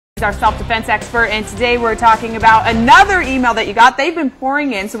Our self-defense expert, and today we're talking about another email that you got. They've been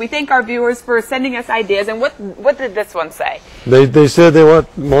pouring in, so we thank our viewers for sending us ideas. And what did this one say? They said they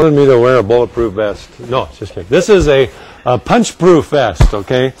wanted me to wear a bulletproof vest. No, just kidding. This is a punch-proof vest,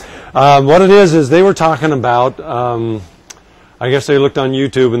 okay? What it is they were talking about, I guess they looked on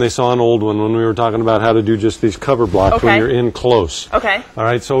YouTube and they saw an old one when we were talking about how to do just these cover blocks when you're in close. Okay. All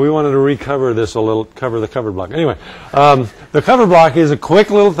right, so we wanted to recover this a little, cover the cover block. Anyway, the cover block is a quick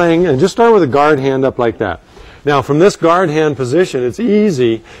little thing, and just start with a guard hand up like that. Now, from this guard hand position, it's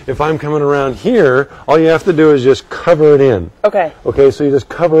easy. If I'm coming around here, all you have to do is just cover it in. Okay. Okay, so you just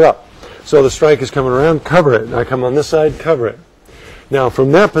cover up. So the strike is coming around, cover it. I come on this side, cover it. Now,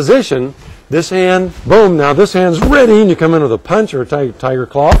 from that position, this hand, boom, now this hand's ready, and you come in with a punch or a tiger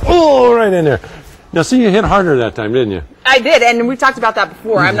claw. Oh, right in there. Now, see, you hit harder that time, didn't you? I did, and we talked about that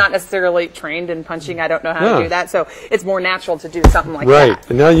before. I'm not necessarily trained in punching. I don't know how to do that, so it's more natural to do something like that. Right,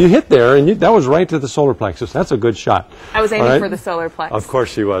 and now you hit there, and that was right to the solar plexus. That's a good shot. I was aiming for the solar plexus. Of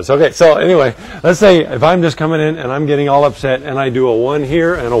course she was. Okay, so anyway, let's say if I'm just coming in and I'm getting all upset, and I do a 1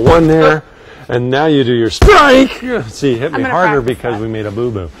 here and a 1 there, and now you do your strike. See, hit me harder because we made a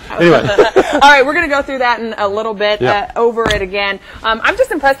boo-boo. Anyway. All right, we're going to go through that in a little bit, over it again. I'm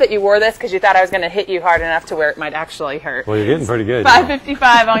just impressed that you wore this because you thought I was going to hit you hard enough to where it might actually hurt. Well, you're getting pretty good.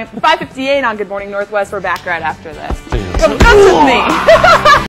 5:58 on Good Morning Northwest. We're back right after this. Come with me.